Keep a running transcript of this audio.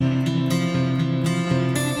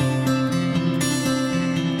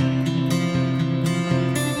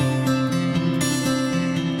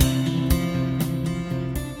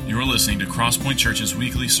listening to Crosspoint Church's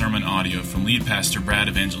weekly sermon audio from lead pastor Brad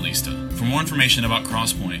Evangelista. For more information about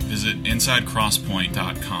Crosspoint, visit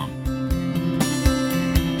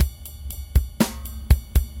insidecrosspoint.com.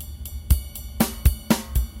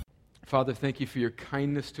 Father, thank you for your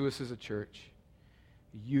kindness to us as a church.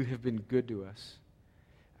 You have been good to us.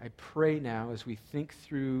 I pray now as we think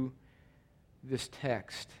through this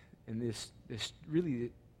text and this really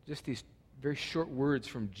just these very short words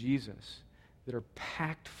from Jesus that are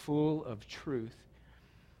packed full of truth,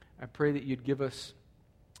 I pray that you'd give us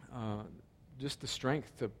just the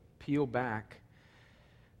strength to peel back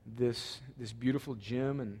this beautiful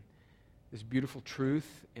gem and this beautiful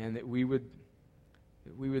truth, and that we would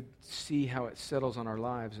see how it settles on our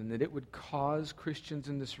lives, and that it would cause Christians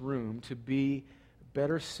in this room to be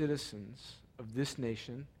better citizens of this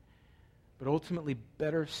nation, but ultimately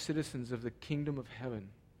better citizens of the kingdom of heaven.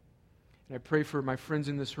 And I pray for my friends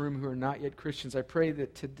in this room who are not yet Christians. I pray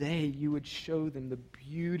that today you would show them the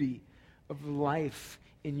beauty of life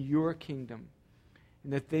in your kingdom,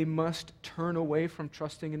 and that they must turn away from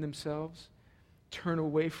trusting in themselves, turn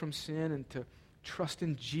away from sin, and to trust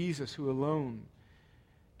in Jesus, who alone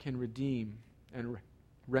can redeem and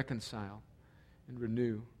reconcile and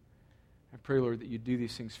renew. I pray, Lord, that you do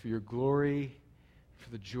these things for your glory, for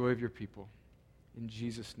the joy of your people. In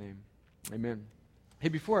Jesus' name, amen. Hey,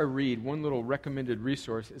 before I read, one little recommended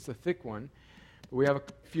resource. It's a thick one, but we have a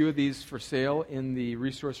few of these for sale in the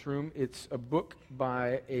resource room. It's a book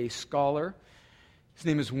by a scholar. His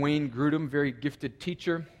name is Wayne Grudem, very gifted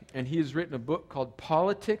teacher, and he has written a book called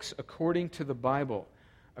Politics According to the Bible,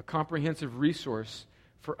 a comprehensive resource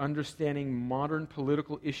for understanding modern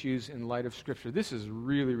political issues in light of Scripture. This is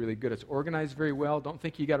really, really good. It's organized very well. Don't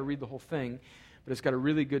think you got to read the whole thing, but it's got a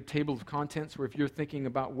really good table of contents where if you're thinking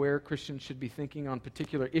about where Christians should be thinking on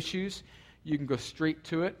particular issues, you can go straight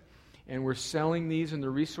to it. And we're selling these in the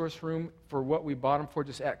resource room for what we bought them for,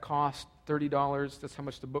 just at cost, $30. That's how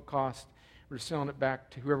much the book cost. We're selling it back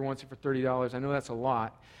to whoever wants it for $30. I know that's a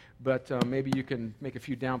lot, but maybe you can make a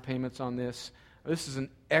few down payments on this. This is an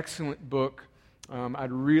excellent book.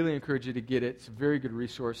 I'd really encourage you to get it. It's a very good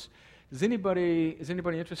resource. Is anybody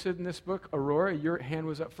interested in this book? Aurora, your hand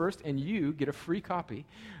was up first, and you get a free copy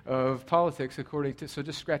of Politics According to... So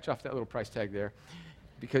just scratch off that little price tag there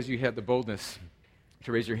because you had the boldness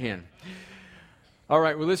to raise your hand. All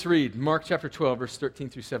right, well, let's read Mark chapter 12, verse 13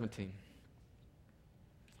 through 17.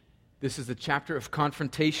 This is the chapter of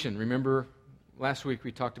confrontation. Remember, last week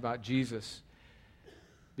we talked about Jesus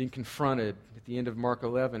being confronted at the end of Mark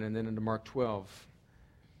 11 and then into Mark 12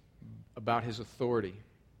 about his authority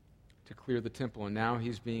to clear the temple. And now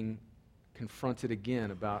he's being confronted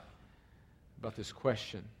again about this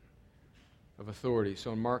question of authority.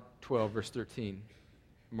 So in Mark 12, verse 13,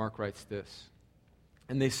 Mark writes this: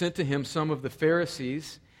 "And they sent to him some of the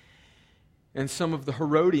Pharisees and some of the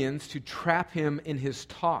Herodians to trap him in his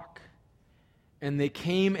talk. And they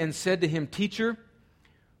came and said to him, 'Teacher,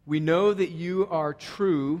 we know that you are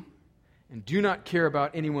true and do not care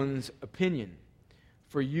about anyone's opinion.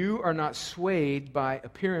 For you are not swayed by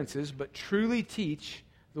appearances, but truly teach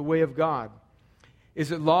the way of God.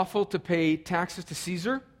 Is it lawful to pay taxes to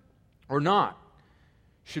Caesar or not?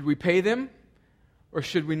 Should we pay them or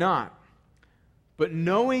should we not?' But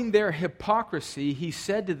knowing their hypocrisy, he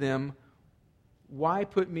said to them, 'Why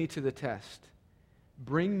put me to the test?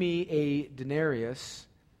 Bring me a denarius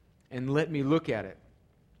and let me look at it.'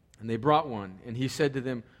 And they brought one, and he said to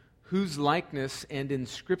them, 'Whose likeness and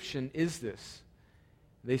inscription is this?'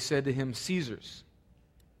 They said to him, 'Caesar's.'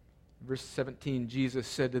 Verse 17, Jesus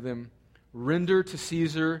said to them, 'Render to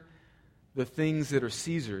Caesar the things that are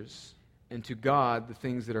Caesar's, and to God the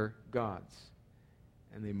things that are God's.'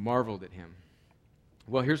 And they marveled at him."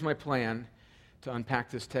 Well, here's my plan to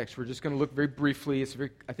unpack this text. We're just going to look very briefly. It's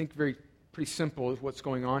pretty simple what's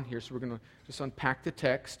going on here. So we're going to just unpack the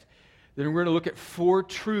text. Then we're going to look at 4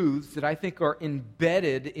 truths that I think are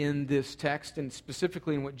embedded in this text, and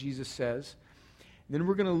specifically in what Jesus says. Then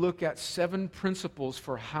we're going to look at 7 principles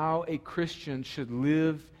for how a Christian should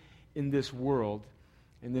live in this world,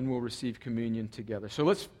 and then we'll receive communion together. So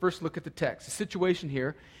let's first look at the text. The situation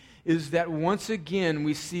here is that once again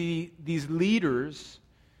we see these leaders.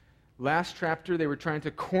 Last chapter they were trying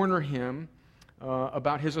to corner him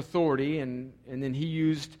about his authority, and then he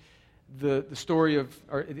used the story of,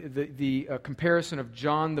 or the comparison of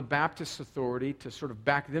John the Baptist's authority to sort of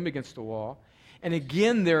back them against the wall. And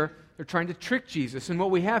again, they're trying to trick Jesus. And what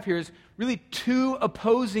we have here is really 2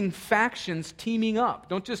 opposing factions teaming up.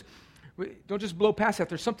 Don't just blow past that.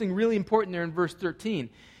 There's something really important there in verse 13.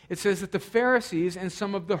 It says that the Pharisees and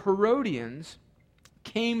some of the Herodians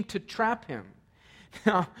came to trap him.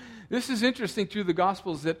 Now, This is interesting through the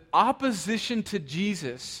Gospels, that opposition to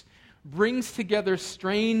Jesus brings together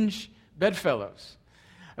strange bedfellows.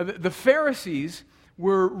 The Pharisees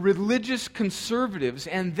were religious conservatives,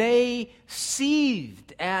 and they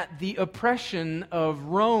seethed at the oppression of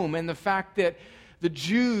Rome and the fact that the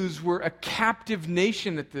Jews were a captive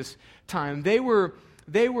nation at this time. They were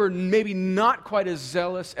maybe not quite as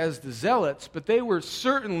zealous as the Zealots, but they were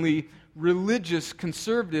certainly religious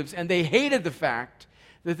conservatives, and they hated the fact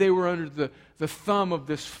that they were under the thumb of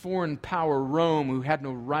this foreign power, Rome, who had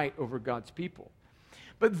no right over God's people.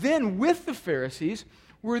 But then with the Pharisees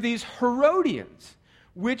were these Herodians,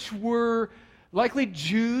 which were likely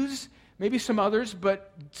Jews, maybe some others,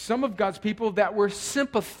 but some of God's people that were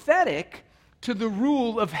sympathetic to the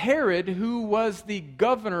rule of Herod, who was the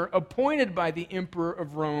governor appointed by the emperor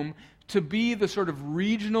of Rome to be the sort of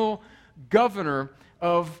regional governor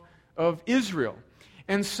of Israel.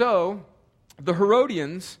 And so the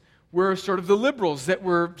Herodians were sort of the liberals that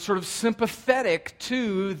were sort of sympathetic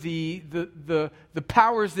to the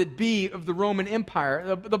powers that be of the Roman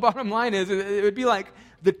Empire. The bottom line is, it would be like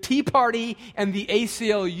the Tea Party and the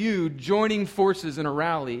ACLU joining forces in a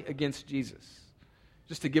rally against Jesus.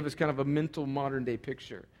 Just to give us kind of a mental modern-day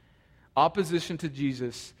picture. Opposition to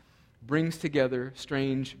Jesus brings together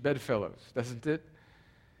strange bedfellows, doesn't it?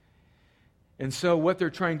 And so what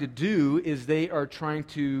they're trying to do is they are trying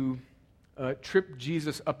to trip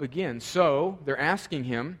Jesus up again. So they're asking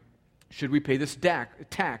him, should we pay this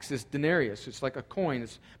tax, this denarius? It's like a coin.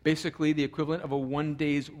 It's basically the equivalent of a 1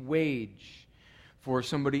 day's wage for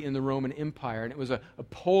somebody in the Roman Empire. And it was a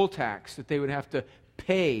poll tax that they would have to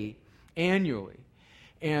pay annually.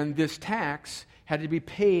 And this tax had to be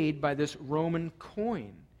paid by this Roman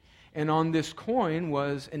coin. And on this coin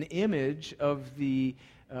was an image of the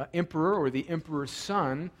emperor or the emperor's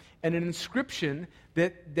son, and an inscription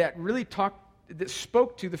that really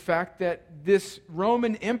spoke to the fact that this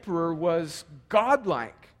Roman emperor was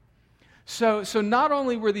godlike. So not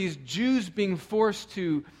only were these Jews being forced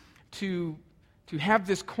to have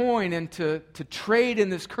this coin and to trade in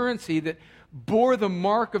this currency that bore the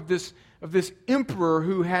mark of this emperor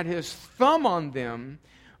who had his thumb on them,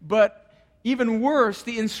 but even worse,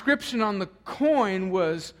 the inscription on the coin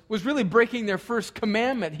was really breaking their first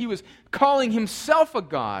commandment. He was calling himself a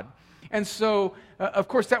god. And so, of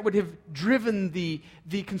course, that would have driven the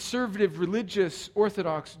conservative, religious,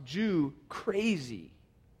 Orthodox Jew crazy.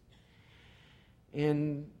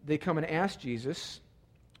 And they come and ask Jesus,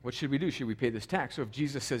 what should we do? Should we pay this tax? So if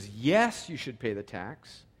Jesus says, yes, you should pay the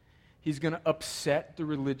tax, he's going to upset the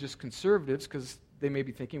religious conservatives because they may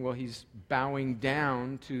be thinking, well, he's bowing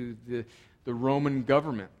down to the Roman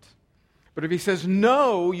government. But if he says,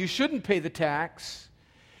 no, you shouldn't pay the tax,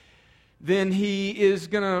 then he is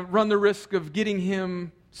going to run the risk of getting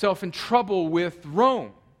himself in trouble with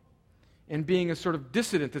Rome and being a sort of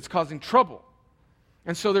dissident that's causing trouble.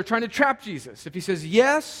 And so they're trying to trap Jesus. If he says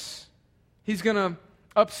yes, he's going to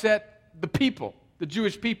upset the people, the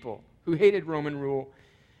Jewish people who hated Roman rule.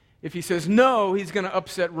 If he says no, he's going to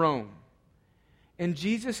upset Rome. And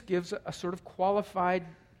Jesus gives a sort of qualified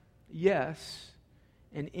yes,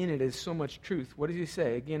 and in it is so much truth. What does he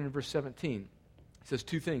say? Again in verse 17. He says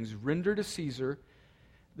two things. Render to Caesar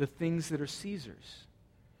the things that are Caesar's,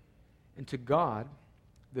 and to God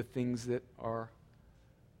the things that are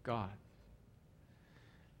God's.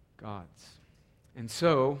 And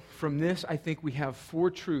so, from this, I think we have four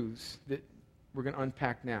truths that we're going to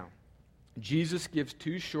unpack now. Jesus gives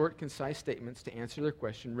two short, concise statements to answer their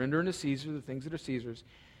question. Render unto Caesar the things that are Caesar's,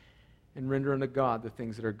 and render unto God the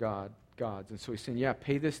things that are God's. And so he's saying, yeah,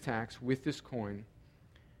 pay this tax with this coin,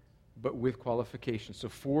 but with qualifications. So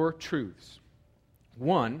four truths.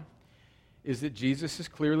 One is that Jesus is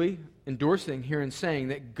clearly endorsing here and saying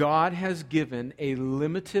that God has given a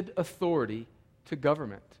limited authority to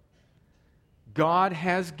government. God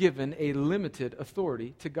has given a limited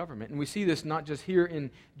authority to government. And we see this not just here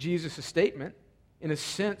in Jesus' statement, in a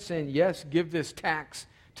sense saying, yes, give this tax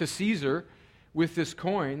to Caesar with this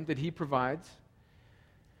coin that he provides.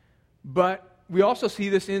 But we also see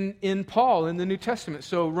this in Paul in the New Testament.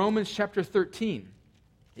 So Romans chapter 13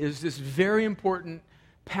 is this very important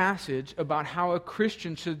passage about how a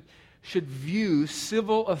Christian should view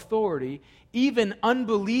civil authority, even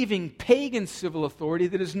unbelieving pagan civil authority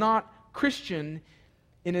that is not Christian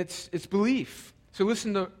in its belief. So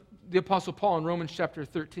listen to the Apostle Paul in Romans chapter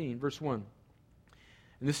 13, verse 1.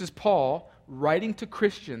 And this is Paul writing to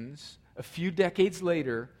Christians a few decades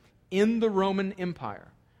later in the Roman Empire.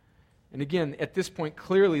 And again, at this point,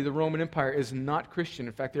 clearly the Roman Empire is not Christian.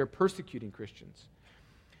 In fact, they are persecuting Christians.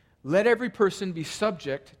 Let every person be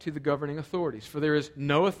subject to the governing authorities, for there is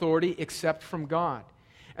no authority except from God.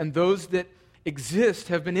 and those that exist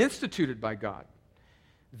have been instituted by God.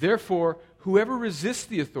 Therefore, whoever resists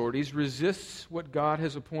the authorities resists what God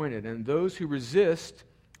has appointed, and those who resist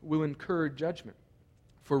will incur judgment.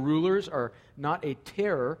 For rulers are not a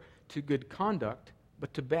terror to good conduct,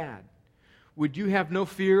 but to bad. Would you have no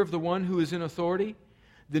fear of the one who is in authority?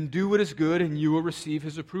 Then do what is good, and you will receive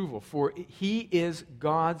his approval. For he is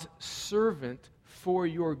God's servant for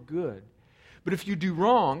your good. But if you do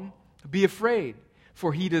wrong, be afraid,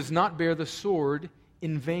 for he does not bear the sword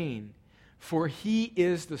in vain. For he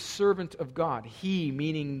is the servant of God. He,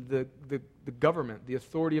 meaning the government, the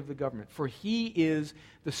authority of the government. For he is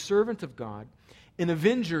the servant of God, an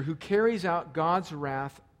avenger who carries out God's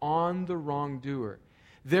wrath on the wrongdoer.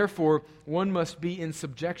 Therefore, one must be in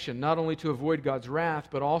subjection, not only to avoid God's wrath,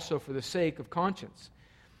 but also for the sake of conscience.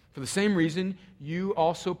 For the same reason, you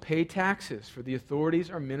also pay taxes, for the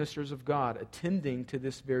authorities are ministers of God, attending to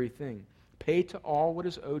this very thing. Pay to all what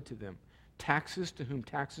is owed to them. Taxes to whom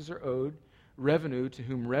taxes are owed, revenue to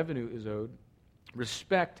whom revenue is owed,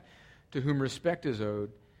 respect to whom respect is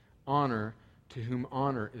owed, honor to whom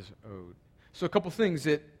honor is owed. So a couple things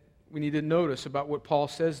that we need to notice about what Paul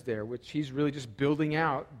says there, which he's really just building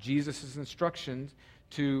out Jesus' instructions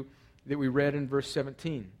that we read in verse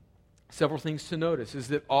 17. Several things to notice is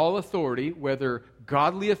that all authority, whether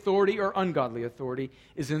godly authority or ungodly authority,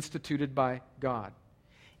 is instituted by God.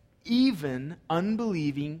 Even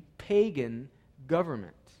unbelieving pagan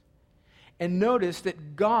government. And notice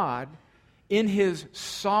that God, in his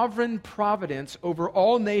sovereign providence over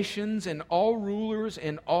all nations and all rulers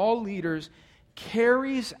and all leaders,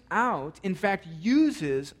 carries out, in fact,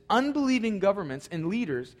 uses unbelieving governments and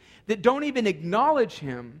leaders that don't even acknowledge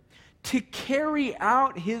him to carry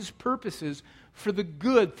out his purposes for the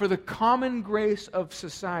good, for the common grace of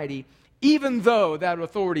society, even though that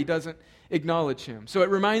authority doesn't acknowledge him. So it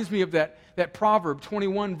reminds me of that Proverb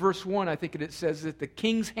 21, verse 1, I think it says that the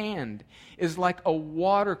king's hand is like a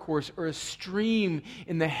watercourse or a stream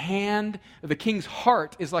in the hand, the king's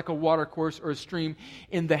heart is like a watercourse or a stream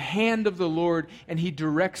in the hand of the Lord, and he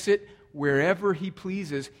directs it wherever he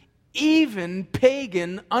pleases, even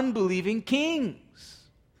pagan, unbelieving kings.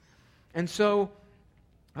 And so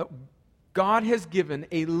God has given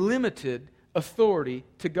a limited authority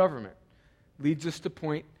to government. Leads us to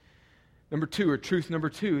point number 2, or truth number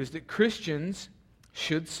 2, is that Christians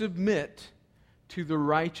should submit to the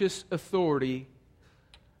righteous authority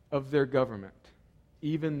of their government,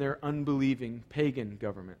 even their unbelieving pagan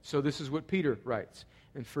government. So this is what Peter writes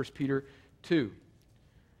in 1 Peter 2.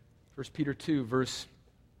 1 Peter 2, verse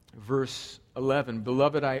 11.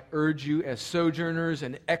 Beloved, I urge you as sojourners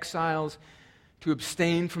and exiles to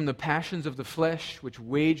abstain from the passions of the flesh, which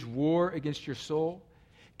wage war against your soul.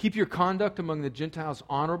 Keep your conduct among the Gentiles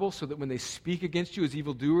honorable, so that when they speak against you as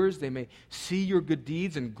evildoers, they may see your good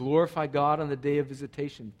deeds and glorify God on the day of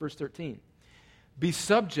visitation. Verse 13. Be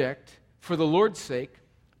subject, for the Lord's sake,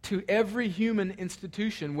 to every human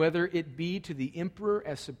institution, whether it be to the emperor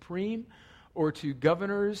as supreme, or to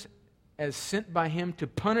governors as sent by him to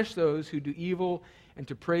punish those who do evil and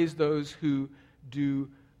to praise those who do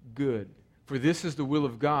good. For this is the will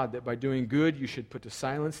of God, that by doing good you should put to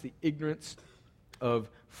silence the ignorance of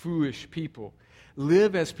foolish people.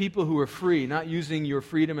 Live as people who are free, not using your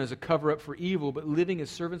freedom as a cover-up for evil, but living as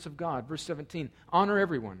servants of God. Verse 17, honor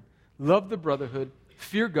everyone, love the brotherhood,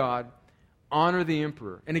 fear God, honor the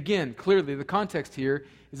emperor. And again, clearly, the context here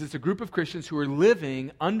is it's a group of Christians who are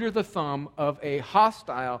living under the thumb of a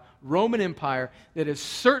hostile Roman Empire that is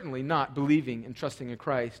certainly not believing and trusting in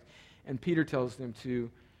Christ. And Peter tells them to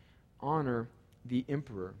honor the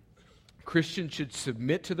emperor. Christians should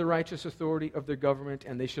submit to the righteous authority of their government,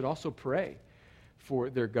 and they should also pray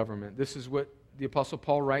for their government. This is what the Apostle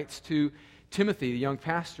Paul writes to Timothy, the young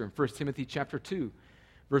pastor, in 1 Timothy chapter 2,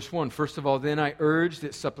 verse 1. First of all, then I urge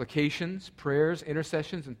that supplications, prayers,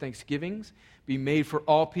 intercessions, and thanksgivings be made for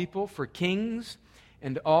all people, for kings,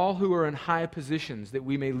 and all who are in high positions, that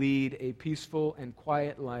we may lead a peaceful and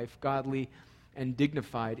quiet life, godly and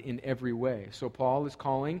dignified in every way. So Paul is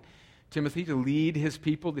calling Timothy to lead his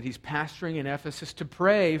people that he's pastoring in Ephesus to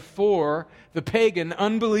pray for the pagan,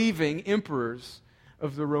 unbelieving emperors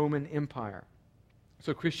of the Roman Empire.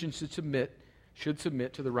 So Christians should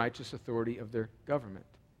submit to the righteous authority of their government.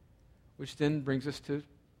 Which then brings us to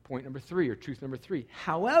point number 3, or truth number 3.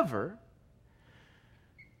 However,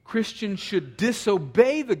 Christians should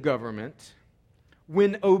disobey the government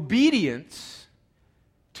when obedience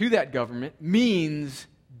to that government means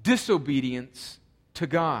disobedience to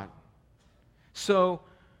God. So,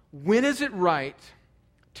 when is it right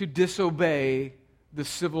to disobey the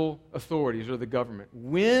civil authorities or the government?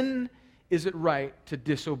 When is it right to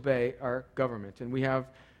disobey our government? And we have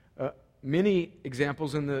many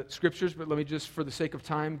examples in the Scriptures, but let me just, for the sake of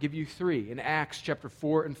time, give you three. In Acts chapter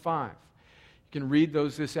 4 and 5. You can read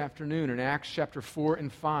those this afternoon. In Acts chapter 4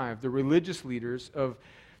 and 5, the religious leaders of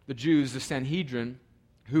the Jews, the Sanhedrin,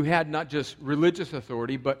 who had not just religious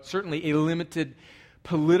authority, but certainly a limited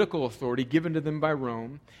political authority given to them by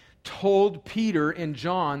Rome, told Peter and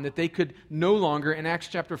John that they could no longer, in Acts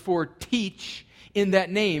chapter 4, teach in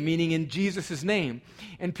that name, meaning in Jesus' name.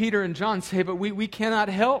 And Peter and John say, but we cannot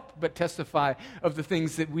help but testify of the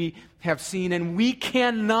things that we have seen, and we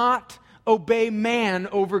cannot obey man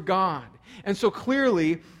over God. And so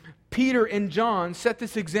clearly, Peter and John set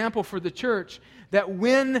this example for the church that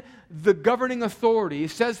when the governing authority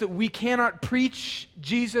says that we cannot preach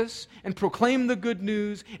Jesus and proclaim the good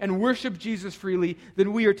news and worship Jesus freely,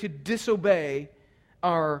 then we are to disobey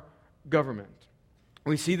our government.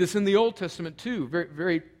 We see this in the Old Testament too,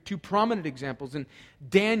 very two prominent examples in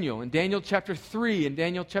Daniel chapter 3 and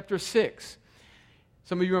Daniel chapter 6.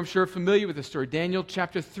 Some of you, I'm sure, are familiar with the story. Daniel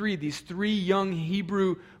chapter 3, these three young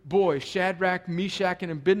Hebrew boys, Shadrach, Meshach,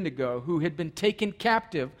 and Abednego, who had been taken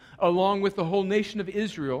captive along with the whole nation of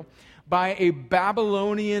Israel by a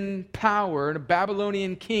Babylonian power and a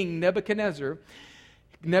Babylonian king, Nebuchadnezzar.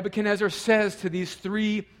 Nebuchadnezzar says to these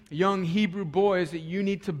three young Hebrew boys that you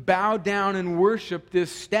need to bow down and worship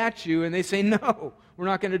this statue, and they say, no, we're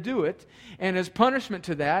not going to do it. And as punishment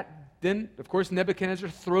to that, then, of course, Nebuchadnezzar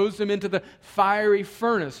throws them into the fiery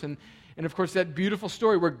furnace. And of course, that beautiful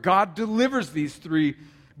story where God delivers these three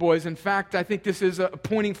boys. In fact, I think this is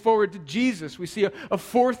pointing forward to Jesus. We see a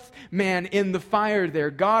fourth man in the fire there.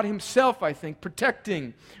 God himself, I think,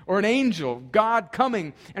 protecting, or an angel, God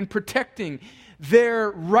coming and protecting their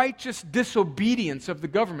righteous disobedience of the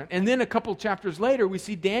government. And then a couple chapters later, we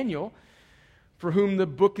see Daniel, for whom the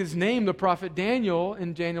book is named, the prophet Daniel,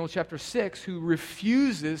 in Daniel chapter 6, who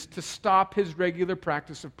refuses to stop his regular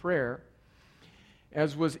practice of prayer,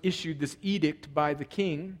 as was issued this edict by the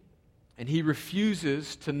king, and he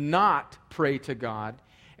refuses to not pray to God,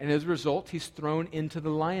 and as a result, he's thrown into the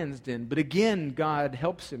lion's den. But again, God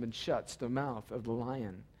helps him and shuts the mouth of the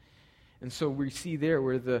lion. And so we see there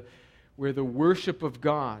where the worship of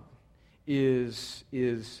God is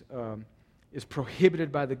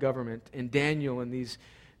prohibited by the government, and Daniel and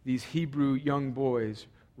these Hebrew young boys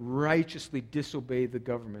righteously disobey the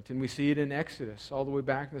government. And we see it in Exodus, all the way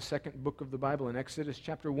back in the second book of the Bible, in Exodus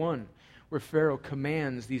chapter 1, where Pharaoh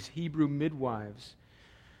commands these Hebrew midwives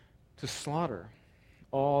to slaughter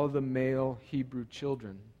all the male Hebrew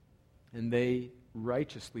children, and they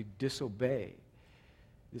righteously disobey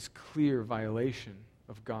this clear violation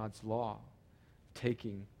of God's law,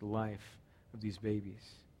 taking the life of these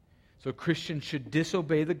babies. So Christians should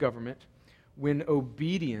disobey the government when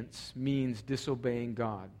obedience means disobeying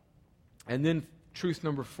God. And then truth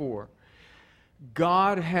number 4,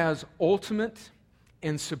 God has ultimate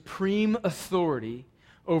and supreme authority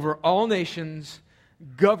over all nations,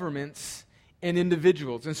 governments, and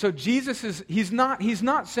individuals. And so Jesus he's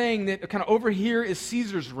not saying that kind of over here is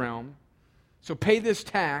Caesar's realm, so pay this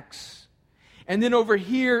tax, and then over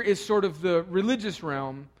here is sort of the religious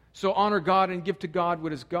realm, so honor God and give to God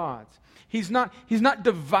what is God's. He's not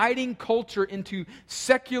dividing culture into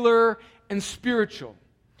secular and spiritual.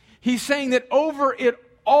 He's saying that over it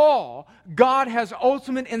all, God has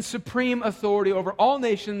ultimate and supreme authority over all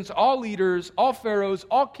nations, all leaders, all pharaohs,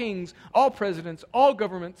 all kings, all presidents, all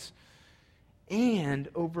governments, and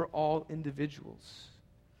over all individuals.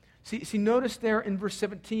 See, notice there in verse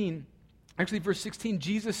 17, actually verse 16,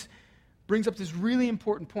 Jesus brings up this really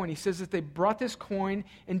important point. He says that they brought this coin,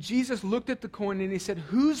 and Jesus looked at the coin and he said,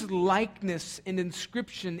 whose likeness and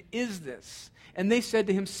inscription is this? And they said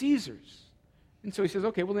to him, Caesar's. And so he says,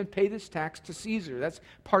 okay, well then pay this tax to Caesar. That's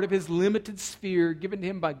part of his limited sphere given to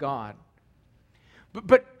him by God.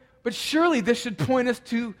 But surely this should point us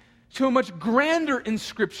to a much grander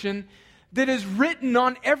inscription that is written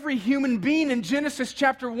on every human being in Genesis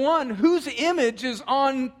chapter 1, whose image is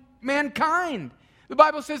on mankind. The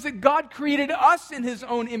Bible says that God created us in his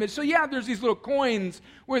own image. So yeah, there's these little coins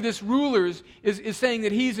where this ruler is saying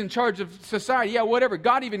that he's in charge of society. Yeah, whatever.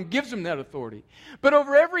 God even gives him that authority. But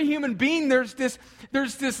over every human being, there's this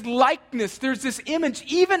likeness, there's this image.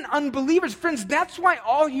 Even unbelievers, friends, that's why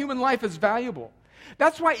all human life is valuable.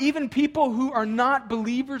 That's why even people who are not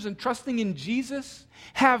believers and trusting in Jesus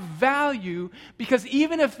have value, because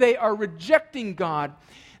even if they are rejecting God,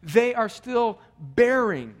 they are still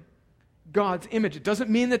bearing God's image. It doesn't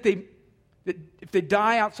mean that if they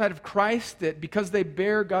die outside of Christ, that because they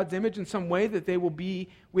bear God's image in some way, that they will be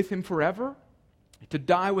with him forever. To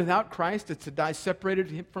die without Christ is to die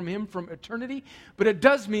separated from Him from eternity. But it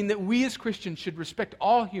does mean that we as Christians should respect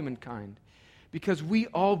all humankind because we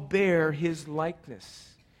all bear His likeness.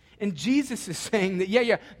 And Jesus is saying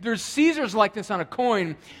that, there's Caesar's likeness on a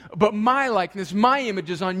coin, but my likeness, my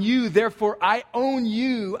image is on you. Therefore, I own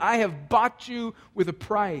you. I have bought you with a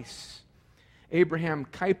price. Abraham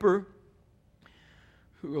Kuyper,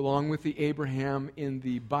 who along with the Abraham in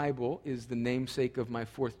the Bible is the namesake of my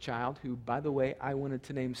fourth child, who, by the way, I wanted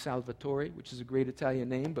to name Salvatore, which is a great Italian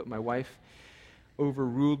name, but my wife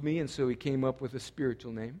overruled me, and so he came up with a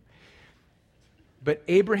spiritual name. But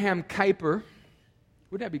Abraham Kuyper,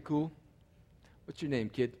 wouldn't that be cool? What's your name,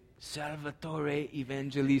 kid? Salvatore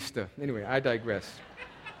Evangelista. Anyway, I digress.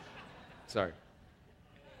 Sorry.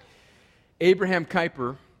 Abraham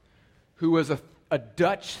Kuyper, who was a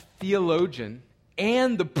Dutch theologian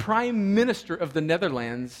and the prime minister of the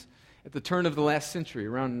Netherlands at the turn of the last century,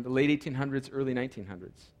 around the late 1800s, early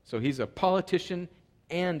 1900s. So he's a politician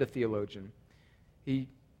and a theologian. He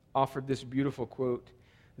offered this beautiful quote,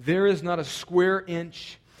 "There is not a square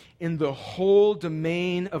inch in the whole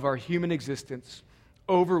domain of our human existence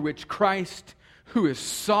over which Christ, who is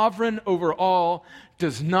sovereign over all,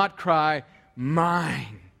 does not cry,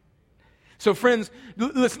 'Mine.'" So friends,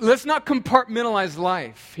 let's not compartmentalize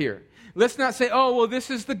life here. Let's not say, oh, well, this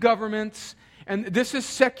is the government's, and this is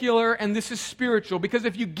secular, and this is spiritual. Because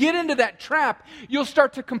if you get into that trap, you'll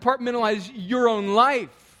start to compartmentalize your own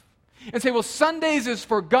life. And say, well, Sundays is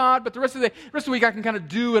for God, but the rest of the week I can kind of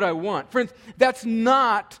do what I want. Friends, that's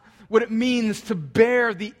not what it means to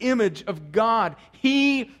bear the image of God.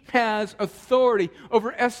 He has authority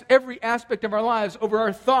over every aspect of our lives, over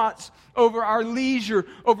our thoughts, over our leisure,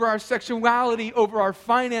 over our sexuality, over our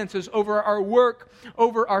finances, over our work,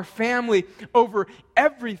 over our family, over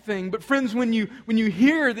everything. But friends, when you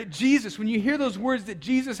hear that Jesus, when you hear those words that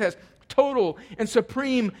Jesus has total and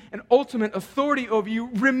supreme and ultimate authority over you,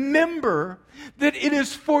 remember that it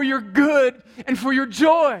is for your good and for your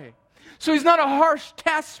joy. So He's not a harsh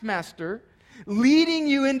taskmaster leading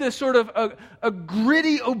you into sort of a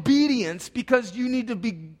gritty obedience because you need to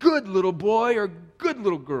be good little boy or good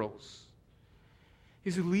little girls.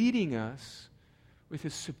 He's leading us with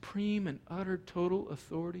His supreme and utter total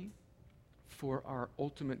authority for our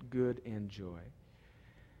ultimate good and joy.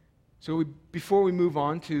 So before we move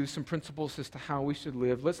on to some principles as to how we should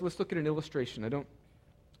live, let's look at an illustration. I don't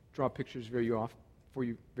draw pictures for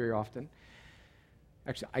you very often.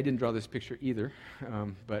 Actually, I didn't draw this picture either,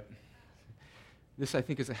 but this, I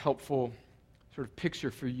think, is a helpful sort of picture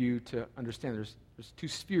for you to understand. There's two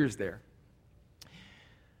spheres there.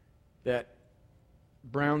 That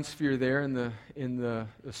brown sphere there in the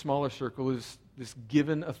smaller circle is this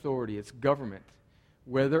given authority. It's government.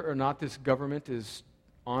 Whether or not this government is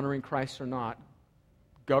honoring Christ or not,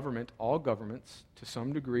 all governments, to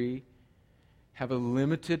some degree, have a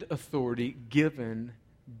limited authority given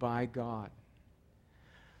by God.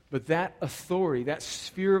 But that authority, that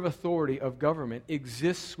sphere of authority of government,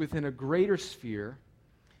 exists within a greater sphere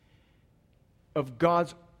of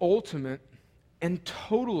God's ultimate and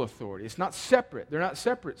total authority. It's not separate. They're not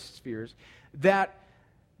separate spheres. That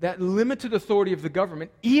limited authority of the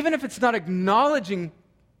government, even if it's not acknowledging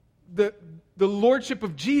the lordship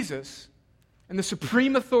of Jesus and the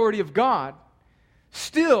supreme authority of God,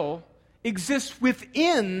 still exists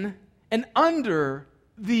within and under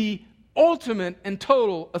the ultimate and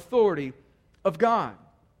total authority of God.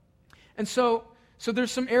 And so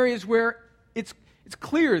there's some areas where it's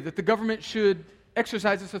clear that the government should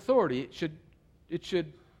exercise its authority. It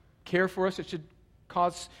should care for us. It should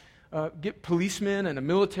get policemen and a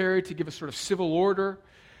military to give us sort of civil order.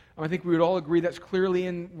 I think we would all agree that's clearly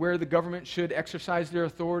in where the government should exercise their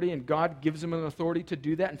authority, and God gives them an authority to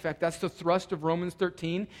do that. In fact, that's the thrust of Romans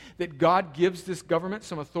 13, that God gives this government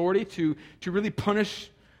some authority to really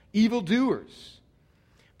punish evildoers.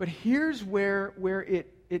 But here's where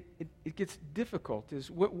it gets difficult,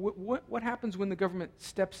 is what happens when the government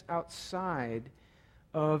steps outside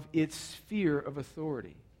of its sphere of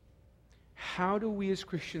authority? How do we as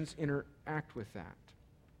Christians interact with that?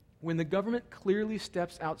 When the government clearly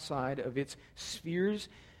steps outside of its spheres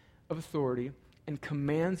of authority and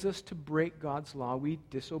commands us to break God's law, we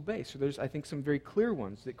disobey. So there's, I think, some very clear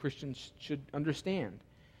ones that Christians should understand.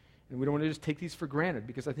 And we don't want to just take these for granted,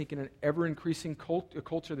 because I think in an ever-increasing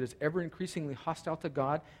culture that is ever-increasingly hostile to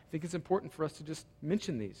God, I think it's important for us to just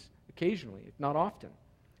mention these occasionally, if not often.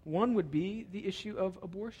 One would be the issue of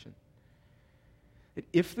abortion. That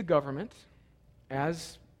if the government,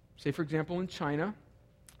 as, say, for example, in China,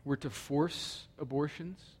 were to force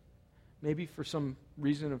abortions, maybe for some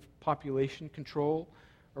reason of population control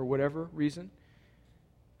or whatever reason,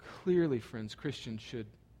 clearly, friends, Christians should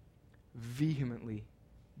vehemently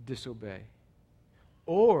disobey.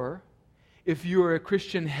 Or, if you are a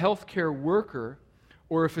Christian healthcare worker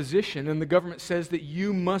or a physician and the government says that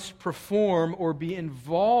you must perform or be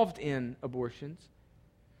involved in abortions,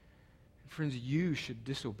 friends, you should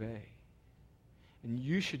disobey. And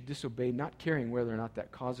you should disobey not caring whether or not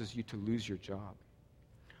that causes you to lose your job.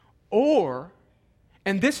 Or,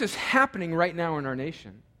 and this is happening right now in our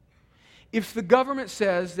nation, if the government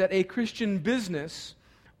says that a Christian business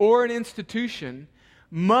or an institution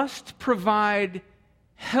must provide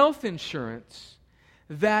health insurance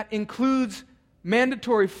that includes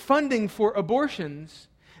mandatory funding for abortions,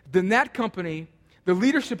 then that company, the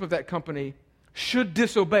leadership of that company, should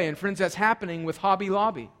disobey. And friends, that's happening with Hobby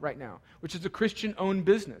Lobby right now, which is a Christian-owned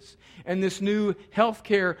business. And this new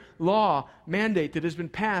healthcare law mandate that has been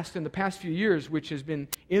passed in the past few years, which has been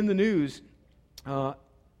in the news,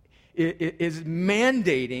 is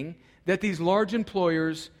mandating that these large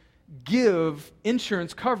employers give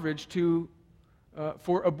insurance coverage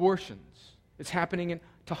for abortions. It's happening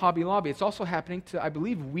to Hobby Lobby. It's also happening to, I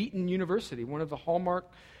believe, Wheaton University, one of the hallmark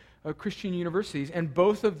Christian universities. And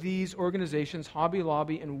both of these organizations, Hobby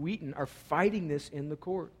Lobby and Wheaton, are fighting this in the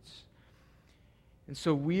courts. And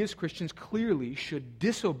so we as Christians clearly should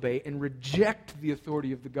disobey and reject the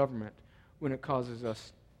authority of the government when it causes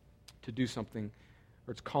us to do something,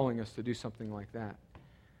 or it's calling us to do something like that.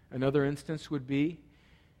 Another instance would be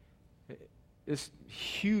this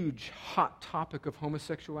huge, hot topic of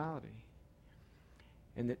homosexuality.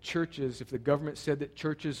 And that churches, if the government said that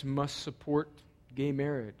churches must support gay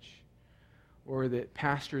marriage, or that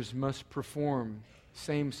pastors must perform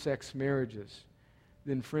same-sex marriages,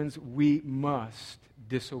 then friends, we must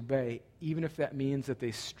disobey, even if that means that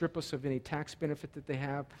they strip us of any tax benefit that they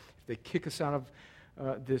have, if they kick us out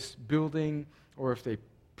of this building, or if they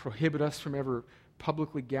prohibit us from ever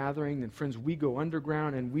publicly gathering, then friends, we go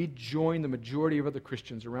underground and we join the majority of other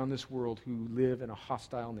Christians around this world who live in a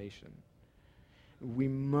hostile nation. We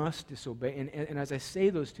must disobey. And as I say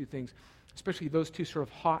those two things, especially those two sort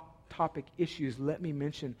of hot topic issues, let me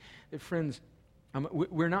mention that, friends,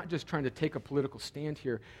 we're not just trying to take a political stand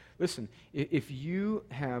here. Listen, if you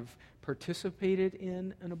have participated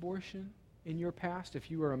in an abortion in your past,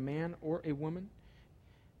 if you are a man or a woman,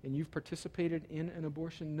 and you've participated in an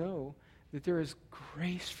abortion, know that there is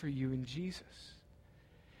grace for you in Jesus.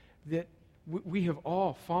 That we have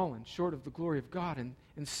all fallen short of the glory of God, and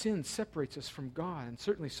sin separates us from God. And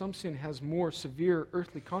certainly some sin has more severe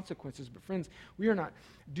earthly consequences. But friends,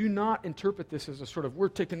 do not interpret this as a sort of, we're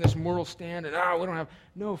taking this moral stand and we don't have.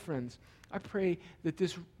 No, friends, I pray that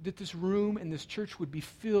this room and this church would be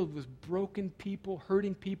filled with broken people,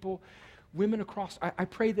 hurting people, women across. I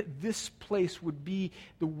pray that this place would be,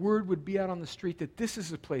 the word would be out on the street, that this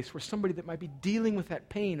is a place where somebody that might be dealing with that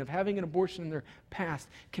pain of having an abortion in their past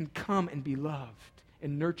can come and be loved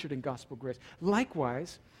and nurtured in gospel grace.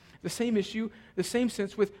 Likewise, the same issue, the same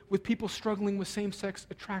sense with people struggling with same-sex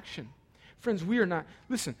attraction. Friends, we are not,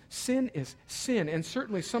 listen, sin is sin, and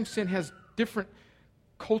certainly some sin has different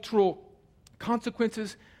cultural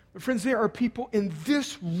consequences. But friends, there are people in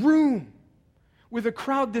this room with a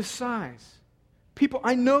crowd this size. People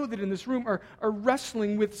I know that in this room are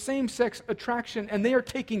wrestling with same-sex attraction, and they are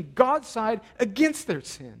taking God's side against their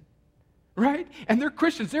sin. Right? And they're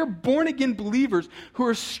Christians. They're born-again believers who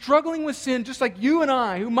are struggling with sin just like you and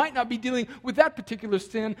I, who might not be dealing with that particular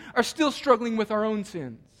sin, are still struggling with our own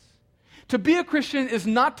sins. To be a Christian is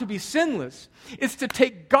not to be sinless. It's to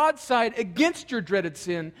take God's side against your dreaded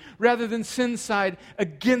sin rather than sin's side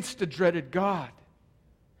against a dreaded God.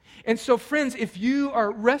 And so, friends, if you are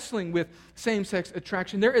wrestling with same-sex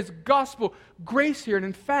attraction, there is gospel grace here. And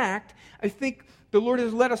in fact, I think the Lord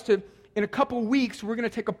has led us to, in a couple weeks, we're going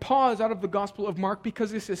to take a pause out of the Gospel of Mark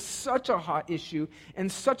because this is such a hot issue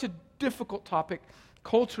and such a difficult topic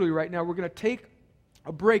culturally right now. We're going to take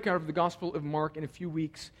a break out of the Gospel of Mark in a few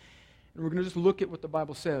weeks, and we're going to just look at what the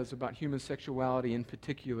Bible says about human sexuality, in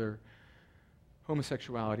particular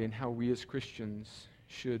homosexuality, and how we as Christians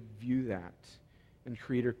should view that and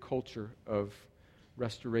create a culture of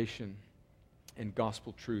restoration and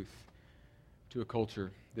gospel truth to a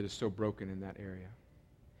culture that is so broken in that area.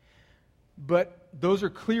 But those are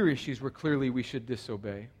clear issues where clearly we should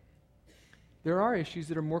disobey. There are issues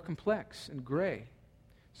that are more complex and gray.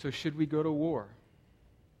 So should we go to war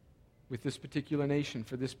with this particular nation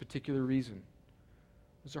for this particular reason?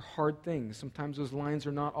 Those are hard things. Sometimes those lines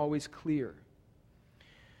are not always clear.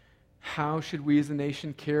 How should we as a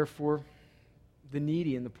nation care for the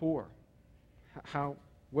needy and the poor?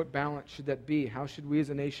 What balance should that be? How should we as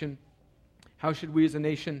a nation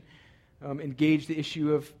engage the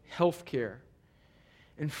issue of health care?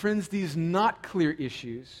 And friends, these not clear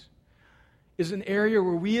issues is an area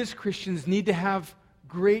where we as Christians need to have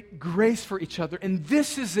great grace for each other. And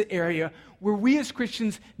this is the area where we as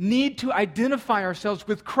Christians need to identify ourselves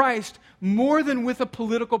with Christ more than with a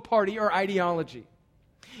political party or ideology.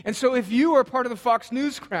 And so if you are part of the Fox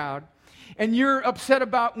News crowd and you're upset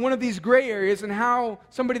about one of these gray areas and how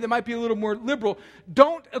somebody that might be a little more liberal,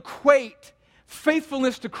 don't equate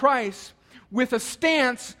faithfulness to Christ with a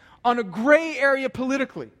stance on a gray area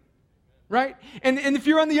politically, right? And if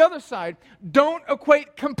you're on the other side, don't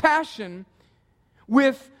equate compassion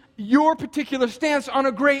with your particular stance on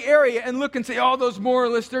a gray area and look and say, oh, those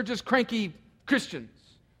moralists, they're just cranky Christians.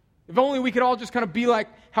 If only we could all just kind of be like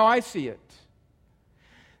how I see it.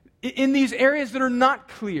 In these areas that are not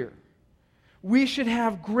clear, we should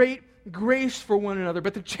have great grace for one another.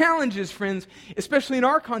 But the challenge is, friends, especially in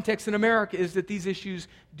our context in America, is that these issues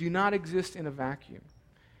do not exist in a vacuum.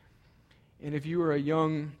 And if you are a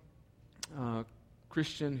young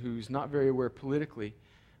Christian who's not very aware politically,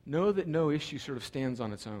 know that no issue sort of stands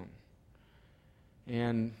on its own.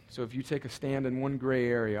 And so if you take a stand in one gray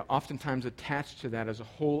area, oftentimes attached to that is a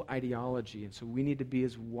whole ideology. And so we need to be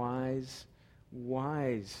as wise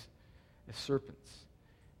as serpents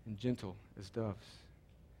and gentle as doves.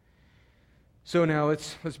 So now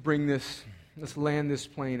let's land this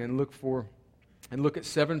plane and look at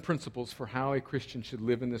 7 principles for how a Christian should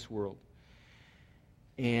live in this world.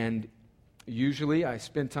 And usually I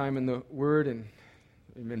spend time in the Word and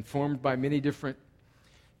I'm informed by many different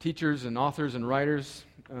teachers and authors and writers,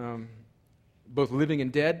 both living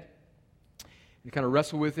and dead, and kind of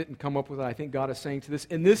wrestle with it and come up with what I think God is saying to this.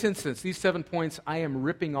 In this instance, these 7 points I am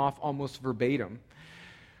ripping off almost verbatim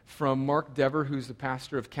from Mark Dever, who's the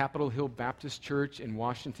pastor of Capitol Hill Baptist Church in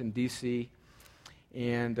Washington, D.C.,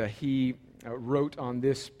 and he wrote on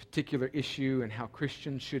this particular issue and how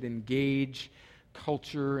Christians should engage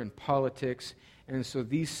culture and politics. And so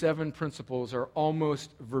these 7 principles are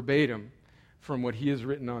almost verbatim from what he has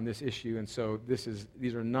written on this issue. And so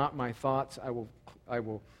these are not my thoughts.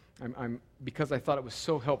 I'm because I thought it was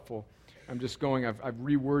so helpful, I've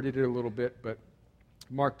reworded it a little bit, but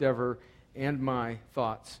Mark Dever and my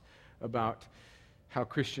thoughts about how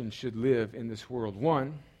Christians should live in this world.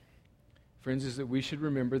 1, friends, is that we should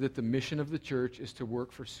remember that the mission of the church is to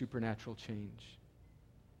work for supernatural change.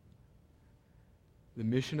 The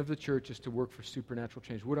mission of the church is to work for supernatural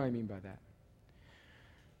change. What do I mean by that?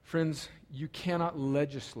 Friends, you cannot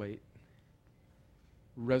legislate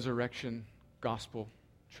resurrection gospel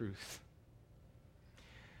truth.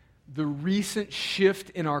 The recent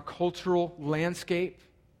shift in our cultural landscape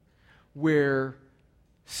where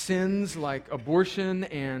sins like abortion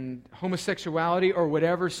and homosexuality or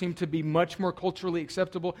whatever seem to be much more culturally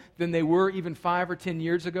acceptable than they were even 5 or 10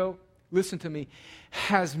 years ago, listen to me,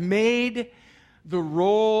 has made the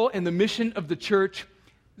role and the mission of the church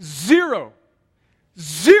 0%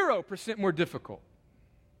 more difficult.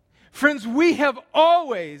 Friends, we have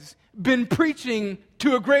always been preaching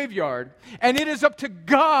to a graveyard, and it is up to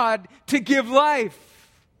God to give life.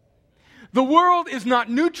 The world is not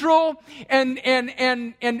neutral, and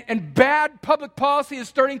bad public policy is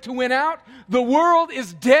starting to win out. The world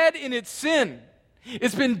is dead in its sin.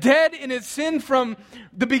 It's been dead in its sin from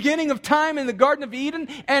the beginning of time in the Garden of Eden,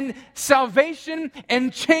 and salvation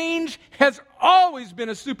and change has always been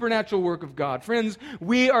a supernatural work of God. Friends,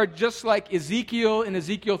 we are just like Ezekiel in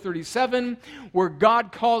Ezekiel 37, where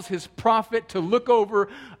God calls his prophet to look over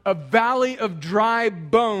a valley of dry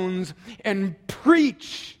bones and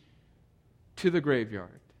preach to the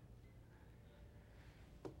graveyard.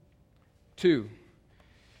 2,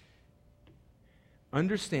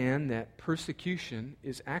 understand that persecution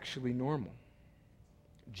is actually normal.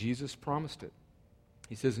 Jesus promised it.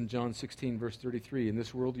 He says in John 16, verse 33, in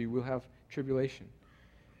this world you will have tribulation.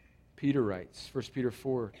 Peter writes, 1 Peter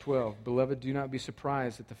 4:12, Beloved, do not be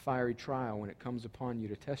surprised at the fiery trial when it comes upon you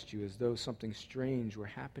to test you as though something strange were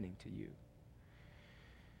happening to you.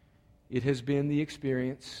 It has been the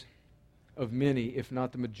experience of many, if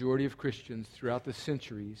not the majority of Christians throughout the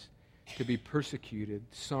centuries, to be persecuted,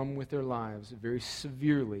 some with their lives, very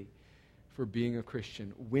severely for being a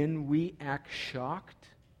Christian. When we act shocked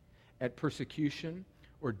at persecution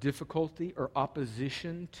or difficulty or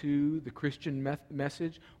opposition to the Christian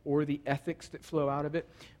message or the ethics that flow out of it,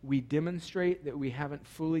 we demonstrate that we haven't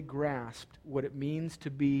fully grasped what it means to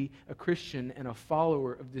be a Christian and a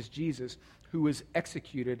follower of this Jesus who was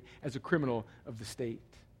executed as a criminal of the state.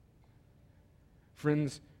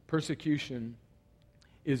 Friends, persecution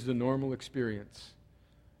is the normal experience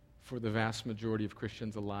for the vast majority of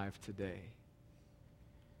Christians alive today.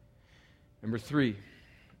 Number 3,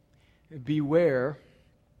 beware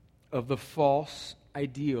of the false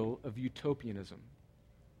ideal of utopianism.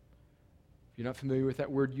 If you're not familiar with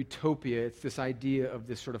that word utopia, it's this idea of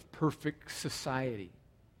this sort of perfect society.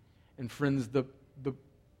 And friends, the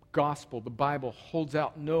gospel, the Bible, holds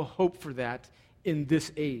out no hope for that in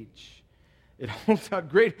this age. It holds out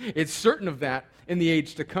great, it's certain of that in the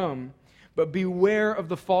age to come. But beware of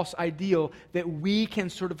the false ideal that we can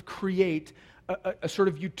sort of create a sort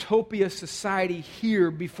of utopia society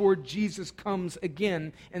here before Jesus comes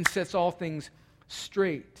again and sets all things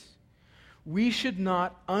straight. We should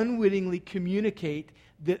not unwittingly communicate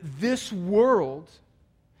that this world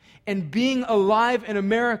and being alive in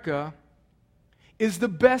America is the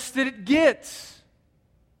best that it gets.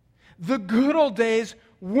 The good old days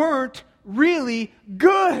weren't really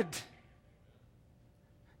good.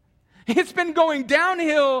 It's been going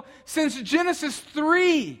downhill since Genesis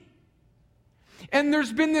 3. And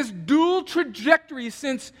there's been this dual trajectory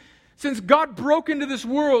since God broke into this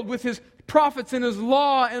world with His prophets and His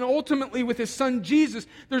law and ultimately with His Son Jesus.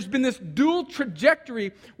 There's been this dual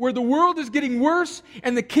trajectory where the world is getting worse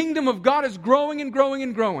and the kingdom of God is growing and growing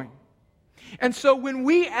and growing. And so when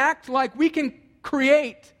we act like we can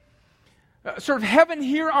create sort of heaven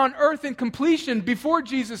here on earth in completion before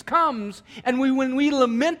Jesus comes, and when we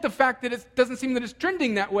lament the fact that it doesn't seem that it's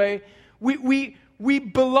trending that way, we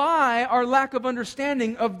belie our lack of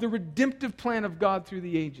understanding of the redemptive plan of God through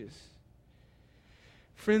the ages.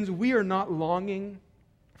 Friends, we are not longing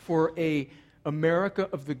for a America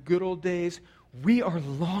of the good old days. We are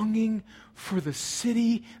longing for the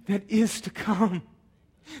city that is to come.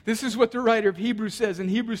 This is what the writer of Hebrews says in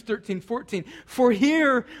Hebrews 13:14. For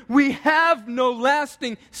here we have no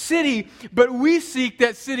lasting city, but we seek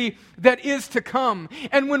that city that is to come.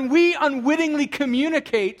 And when we unwittingly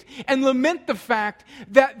communicate and lament the fact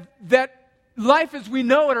that life as we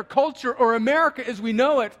know it, or culture, or America as we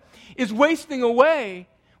know it, is wasting away,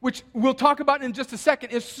 which we'll talk about in just a second,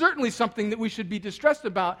 is certainly something that we should be distressed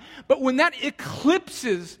about. But when that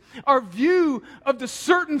eclipses our view of the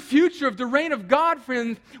certain future of the reign of God,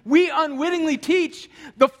 friends, we unwittingly teach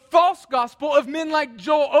the false gospel of men like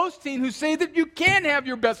Joel Osteen, who say that you can have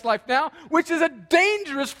your best life now, which is a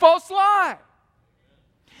dangerous false lie.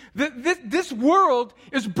 This world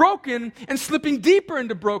is broken and slipping deeper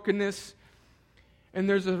into brokenness, and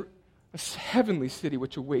there's a heavenly city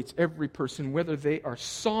which awaits every person, whether they are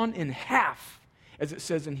sawn in half, as it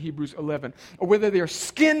says in Hebrews 11, or whether they are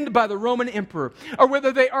skinned by the Roman emperor, or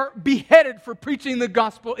whether they are beheaded for preaching the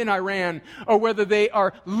gospel in Iran, or whether they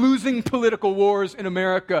are losing political wars in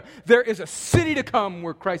America. There is a city to come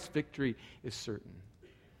where Christ's victory is certain.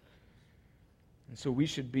 And so we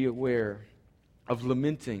should be aware of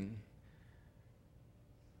lamenting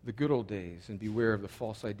the good old days and beware of the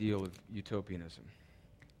false ideal of utopianism.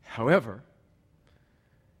 However,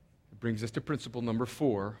 it brings us to principle number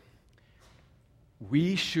 4.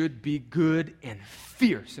 We should be good and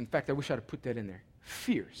fierce. In fact, I wish I'd have put that in there.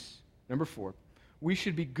 Fierce. Number 4. We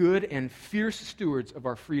should be good and fierce stewards of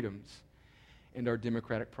our freedoms and our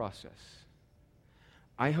democratic process.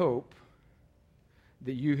 I hope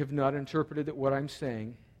that you have not interpreted that what I'm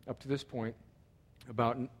saying up to this point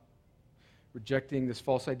about rejecting this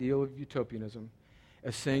false ideal of utopianism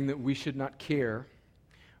as saying that we should not care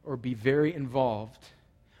or be very involved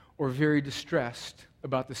or very distressed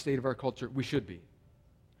about the state of our culture. We should be.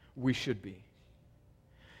 We should be.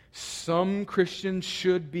 Some Christians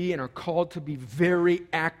should be and are called to be very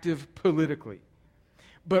active politically.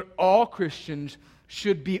 But all Christians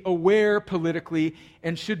should be aware politically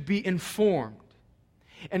and should be informed.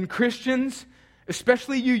 And Christians,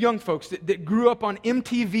 especially you young folks that grew up on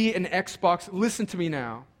MTV and Xbox, listen to me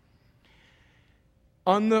now.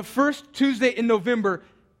 On the first Tuesday in November,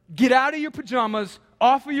 get out of your pajamas,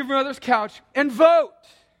 off of your mother's couch, and vote.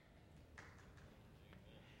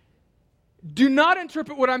 Do not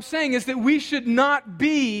interpret what I'm saying as that we should not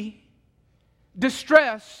be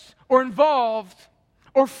distressed or involved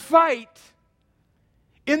or fight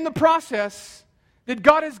in the process that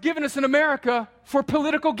God has given us in America for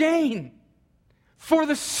political gain, for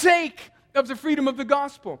the sake of the freedom of the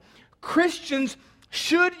gospel. Christians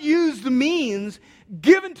should use the means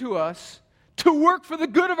given to us to work for the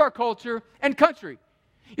good of our culture and country.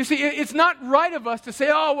 You see, it's not right of us to say,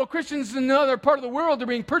 oh, well, Christians in another part of the world are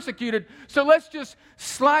being persecuted, so let's just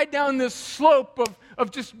slide down this slope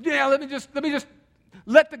of just, let me just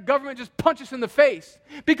let the government just punch us in the face.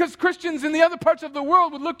 Because Christians in the other parts of the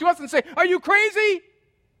world would look to us and say, are you crazy?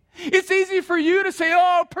 It's easy for you to say,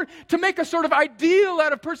 to make a sort of ideal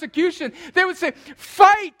out of persecution. They would say,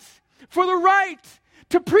 fight for the right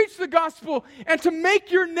to preach the gospel and to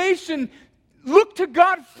make your nation look to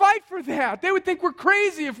God, fight for that. They would think we're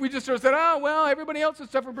crazy if we just sort of said, oh, well, everybody else is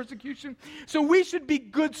suffering persecution. So we should be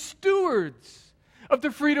good stewards of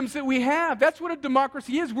the freedoms that we have. That's what a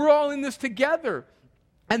democracy is. We're all in this together.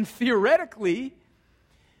 And theoretically,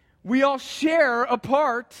 we all share a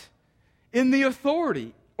part in the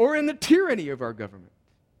authority or in the tyranny of our government.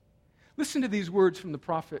 Listen to these words from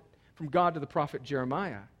God to the prophet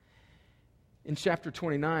Jeremiah. In chapter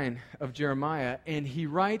 29 of Jeremiah, and he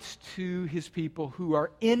writes to his people who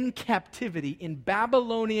are in captivity, in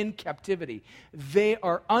Babylonian captivity. They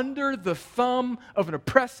are under the thumb of an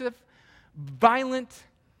oppressive, violent,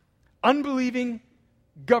 unbelieving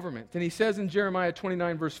government. And he says in Jeremiah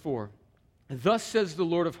 29, verse 4, "Thus says the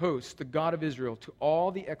Lord of hosts, the God of Israel, to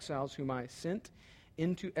all the exiles whom I sent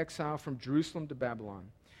into exile from Jerusalem to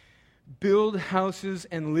Babylon. Build houses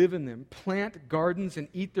and live in them. Plant gardens and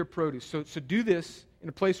eat their produce." So do this in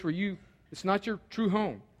a place where it's not your true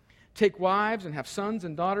home. "Take wives and have sons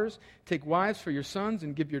and daughters. Take wives for your sons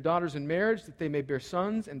and give your daughters in marriage that they may bear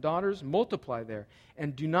sons and daughters. Multiply there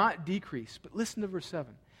and do not decrease." But listen to verse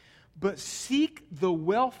 7. "But seek the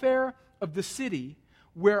welfare of the city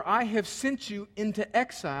where I have sent you into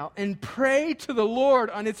exile and pray to the Lord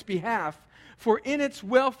on its behalf, for in its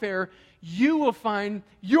welfare you will find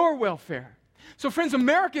your welfare." So friends,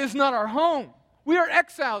 America is not our home. We are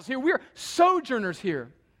exiles here. We are sojourners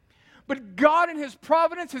here. But God in His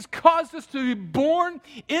providence has caused us to be born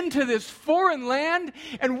into this foreign land,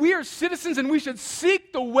 and we are citizens, and we should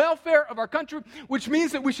seek the welfare of our country, which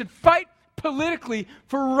means that we should fight politically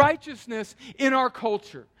for righteousness in our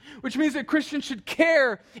culture, which means that Christians should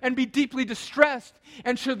care and be deeply distressed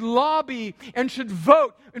and should lobby and should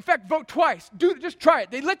vote. In fact, vote twice. Just try it.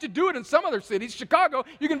 They let you do it in some other cities. Chicago,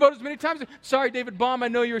 you can vote as many times. Sorry, David Baum, I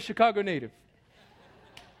know you're a Chicago native.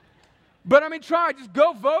 But try. Just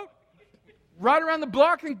go vote. Ride around the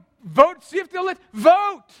block and vote. See if they'll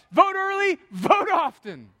vote. Vote early. Vote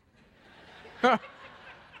often.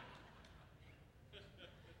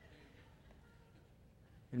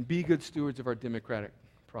 And be good stewards of our democratic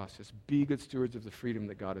process. Be good stewards of the freedom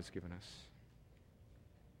that God has given us.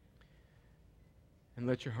 And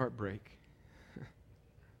let your heart break.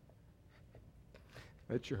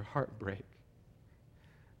 Let your heart break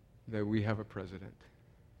that we have a president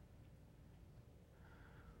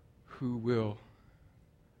who will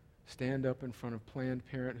stand up in front of Planned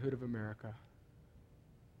Parenthood of America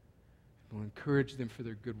and will encourage them for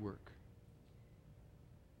their good work.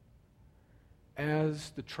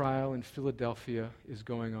 As the trial in Philadelphia is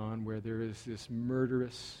going on, where there is this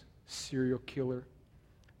murderous serial killer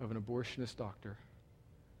of an abortionist doctor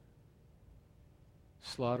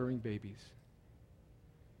slaughtering babies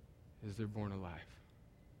as they're born alive.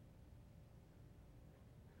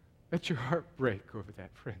 Let your heart break over that,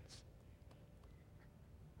 friends.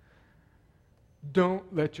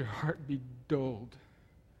 Don't let your heart be dulled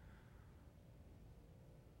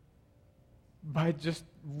by just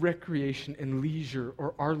recreation and leisure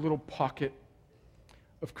or our little pocket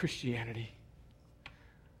of Christianity.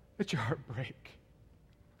 Let your heart break.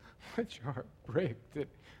 Let your heart break that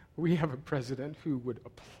we have a president who would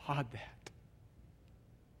applaud that.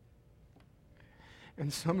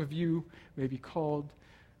 And some of you may be called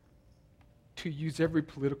to use every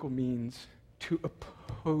political means to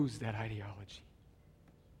oppose that ideology.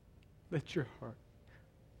 Let your heart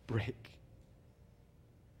break.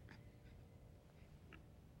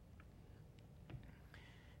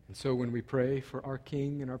 And so when we pray for our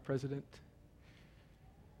king and our president,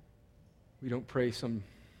 we don't pray some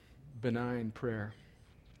benign prayer.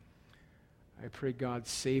 I pray God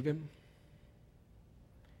save him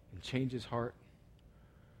and change his heart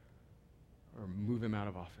or move him out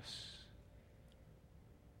of office.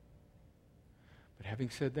 But having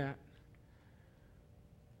said that,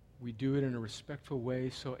 we do it in a respectful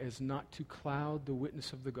way so as not to cloud the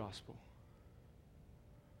witness of the gospel.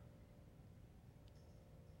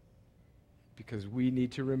 Because we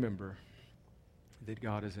need to remember that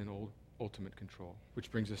God is in ultimate control.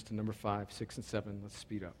 Which brings us to number 5, 6, and 7. Let's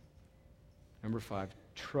speed up. Number 5,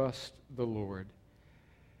 trust the Lord,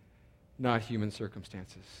 not human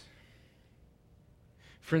circumstances.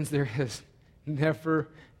 Friends, there has never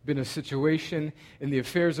been a situation in the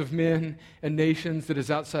affairs of men and nations that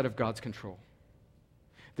is outside of God's control.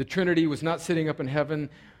 The Trinity was not sitting up in heaven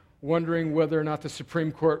wondering whether or not the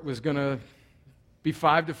Supreme Court was going to be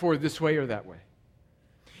 5-4 this way or that way.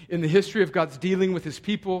 In the history of God's dealing with his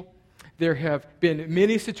people, there have been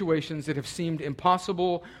many situations that have seemed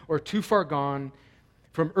impossible or too far gone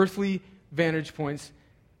from earthly vantage points,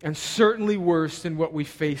 and certainly worse than what we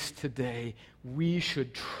face today. We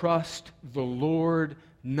should trust the Lord,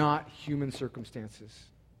 not human circumstances.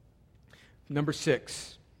 Number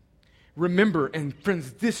 6, remember, and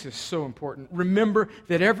friends, this is so important. Remember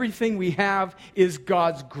that everything we have is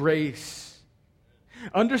God's grace.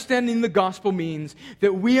 Understanding the gospel means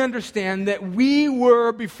that we understand that we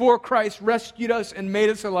were, before Christ rescued us and made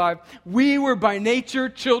us alive, we were by nature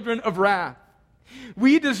children of wrath.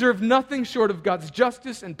 We deserve nothing short of God's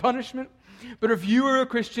justice and punishment. But if you are a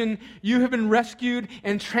Christian, you have been rescued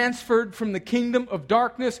and transferred from the kingdom of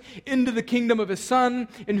darkness into the kingdom of His Son,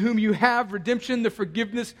 in whom you have redemption, the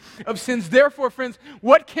forgiveness of sins. Therefore, friends,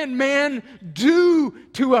 what can man do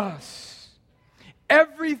to us?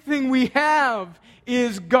 Everything we have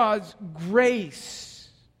is God's grace.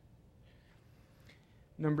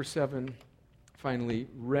 Number 7, finally,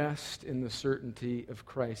 rest in the certainty of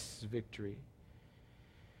Christ's victory.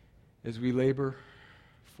 As we labor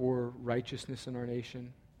for righteousness in our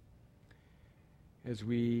nation, as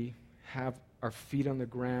we have our feet on the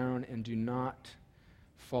ground and do not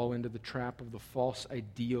fall into the trap of the false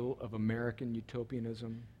ideal of American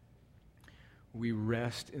utopianism, we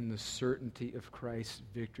rest in the certainty of Christ's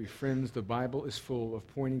victory. Friends, the Bible is full of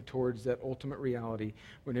pointing towards that ultimate reality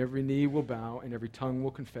when every knee will bow and every tongue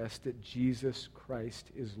will confess that Jesus Christ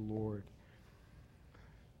is Lord.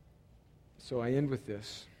 So I end with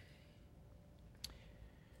this.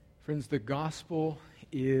 Friends, the gospel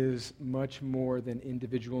is much more than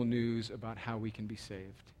individual news about how we can be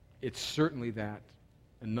saved. It's certainly that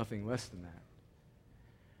and nothing less than that.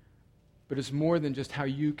 But it's more than just how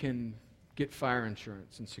you can get fire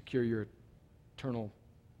insurance and secure your eternal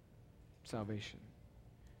salvation.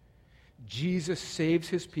 Jesus saves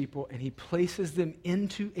His people and He places them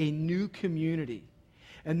into a new community.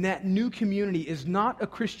 And that new community is not a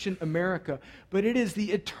Christian America, but it is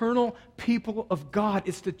the eternal people of God.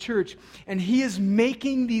 It's the church. And He is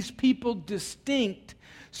making these people distinct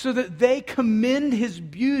so that they commend His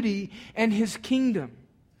beauty and His kingdom.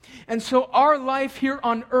 And so our life here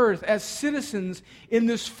on earth as citizens in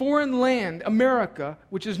this foreign land, America,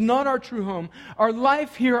 which is not our true home, our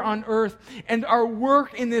life here on earth and our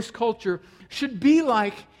work in this culture should be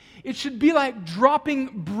like dropping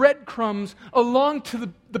breadcrumbs along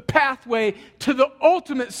to the pathway to the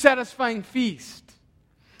ultimate satisfying feast.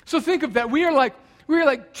 So think of that. We are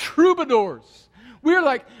like troubadours. We are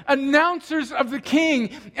like announcers of the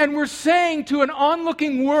King, and we're saying to an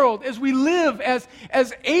onlooking world as we live as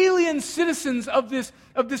alien citizens of this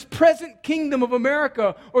present kingdom of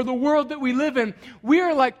America or the world that we live in, we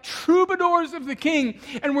are like troubadours of the King,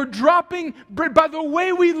 and we're dropping bread. By the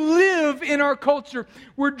way we live in our culture,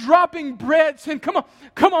 we're dropping bread, saying, come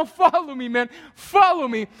on, follow me, man, follow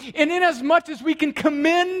me. And inasmuch as we can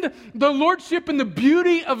commend the lordship and the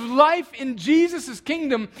beauty of life in Jesus'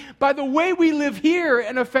 kingdom by the way we live here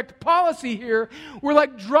and affect policy here, we're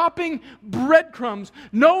like dropping breadcrumbs,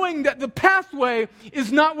 knowing that the pathway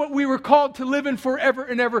is not what we were called to live in forever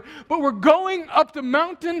and ever, but we're going up the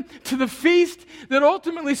mountain to the feast that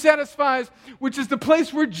ultimately satisfies, which is the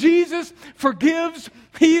place where Jesus forgives,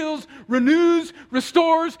 heals, renews,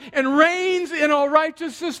 restores, and reigns in all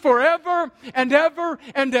righteousness forever and ever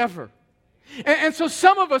and ever. And so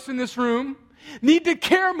some of us in this room need to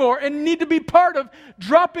care more and need to be part of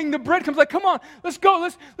dropping the breadcrumbs. Like, come on, let's go,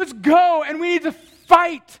 let's go. And we need to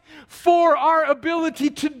fight for our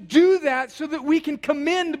ability to do that so that we can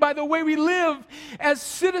commend by the way we live as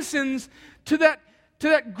citizens to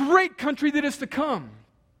that great country that is to come.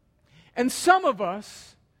 And some of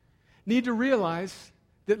us need to realize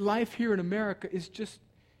that life here in America is just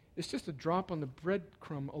a drop on the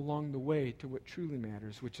breadcrumb along the way to what truly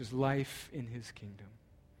matters, which is life in His kingdom.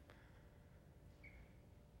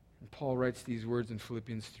 And Paul writes these words in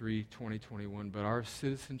Philippians 3:20-21, but our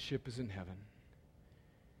citizenship is in heaven,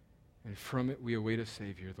 and from it we await a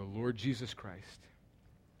Savior, the Lord Jesus Christ,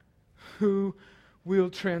 who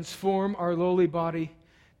will transform our lowly body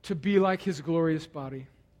to be like His glorious body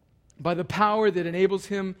by the power that enables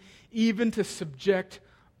Him even to subject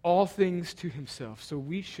all things to Himself. So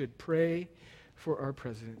we should pray for our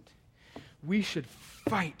president. We should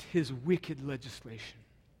fight his wicked legislation.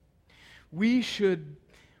 We should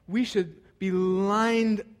be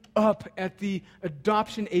lined up at the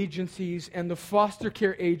adoption agencies and the foster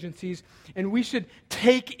care agencies, and we should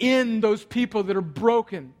take in those people that are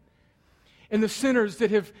broken and the sinners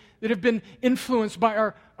that have been influenced by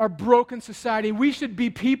our broken society. We should be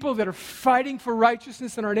people that are fighting for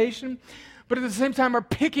righteousness in our nation, but at the same time are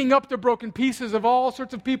picking up the broken pieces of all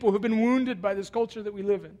sorts of people who've been wounded by this culture that we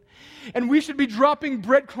live in. And we should be dropping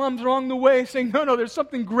breadcrumbs along the way, saying, no, there's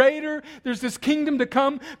something greater. There's this kingdom to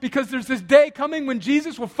come, because there's this day coming when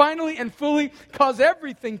Jesus will finally and fully cause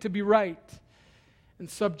everything to be right and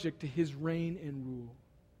subject to His reign and rule.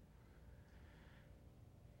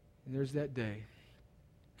 And there's that day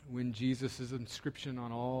when Jesus' inscription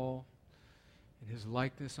on all and his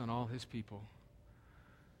likeness on all his people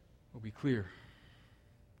will be clear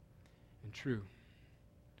and true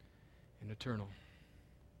and eternal.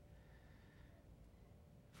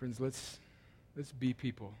 Friends, let's be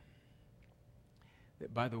people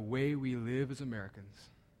that by the way we live as Americans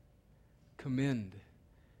commend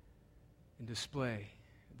and display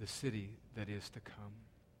the city that is to come.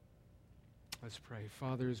 Let's pray.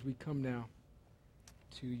 Father, as we come now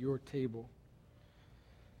to your table,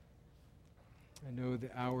 I know the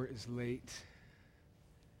hour is late,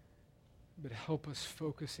 but help us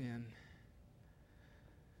focus in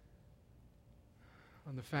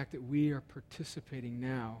on the fact that we are participating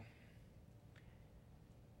now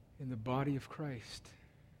in the body of Christ.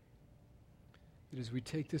 That as we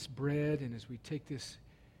take this bread and as we take this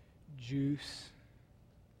juice,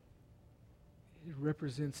 it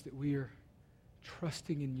represents that we are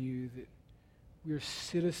trusting in you, that we are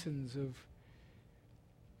citizens of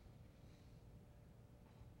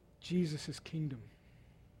Jesus' kingdom.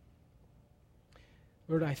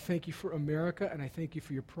 Lord, I thank you for America, and I thank you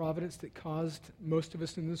for your providence that caused most of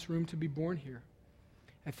us in this room to be born here.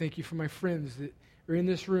 I thank you for my friends that are in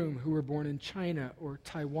this room who were born in China or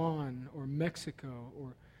Taiwan or Mexico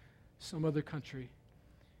or some other country.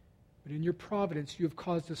 But in your providence, you have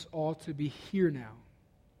caused us all to be here now.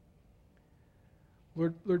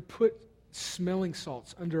 Lord, put smelling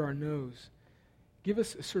salts under our nose. Give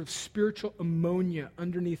us a sort of spiritual ammonia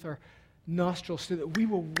underneath our nostrils so that we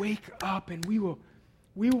will wake up and we will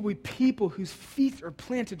be people whose feet are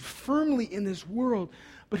planted firmly in this world,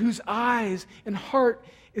 but whose eyes and heart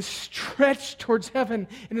is stretched towards heaven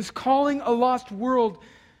and is calling a lost world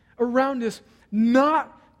around us,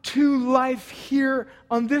 not to life here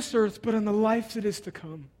on this earth, but on the life that is to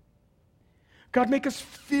come. God, make us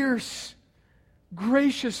fierce,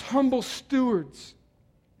 gracious, humble stewards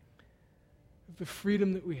of the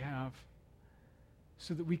freedom that we have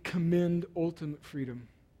so that we commend ultimate freedom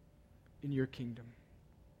in your kingdom.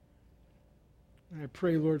 And I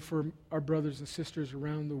pray, Lord, for our brothers and sisters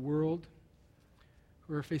around the world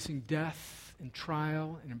who are facing death and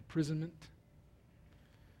trial and imprisonment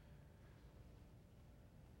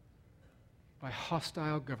by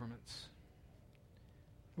hostile governments.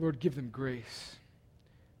 Lord, give them grace.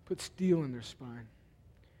 Put steel in their spine.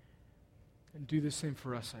 And do the same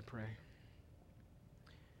for us, I pray.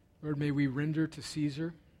 Lord, may we render to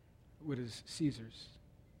Caesar what is Caesar's,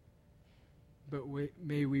 but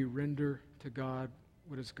may we render to God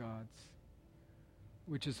what is God's,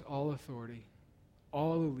 which is all authority,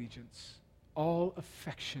 all allegiance, all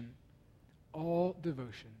affection, all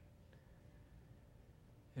devotion.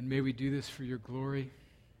 And may we do this for your glory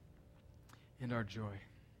and our joy.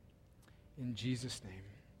 In Jesus'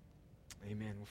 name, amen.